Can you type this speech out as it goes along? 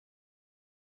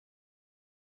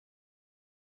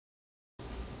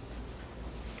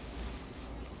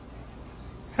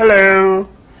Hello.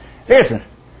 Listen,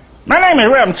 my name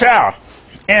is Reverend Charles,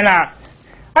 and I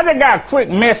just got a quick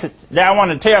message that I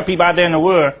want to tell people out there in the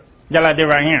world, just like this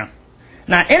right here.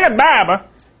 Now, in the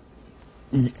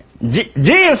Bible,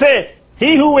 Jesus said,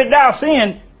 "He who without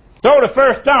sin throw the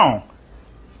first stone,"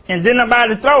 and then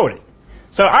nobody throwed it.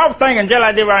 So I was thinking just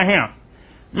like this right here.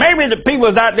 Maybe the people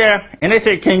was out there and they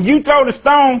said, "Can you throw the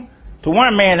stone?" To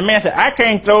one man, the man said, "I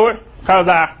can't throw it because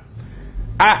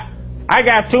I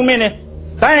got too many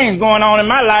things going on in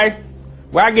my life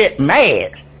where I get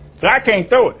mad, so I can't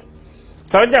throw it."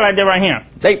 So it's just like that right here.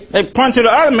 They point to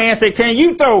the other man and say, "Can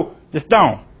you throw the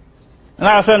stone?" And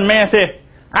all of a sudden the man said,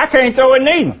 "I can't throw it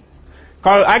neither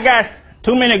because I got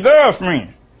too many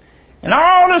girlfriends." And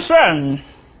all of a sudden,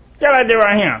 just like that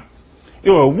right here, it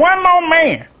was one more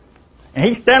man, and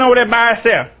he's standing over there by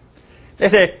himself. They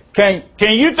said, Can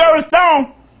you throw the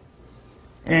stone?"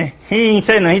 And he ain't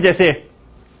say nothing. He just said,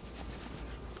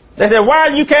 they said, "Why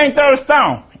you can't throw the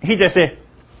stone?" He just said,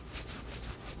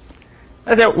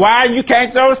 they said, "Why you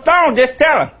can't throw the stone? Just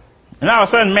tell him." And all of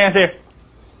a sudden the man said,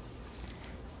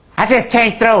 "I just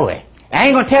can't throw it. I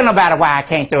ain't gonna tell nobody why I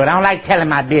can't throw it. I don't like telling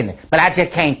my business, but I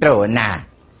just can't throw it now."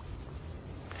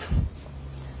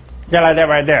 Just like that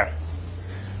right there.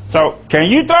 So, can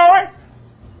you throw it?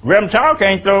 Reverend Charles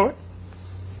can't throw it.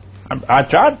 I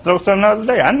tried to throw something the other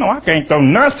day. I know I can't throw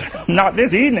nothing. Not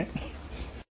this evening.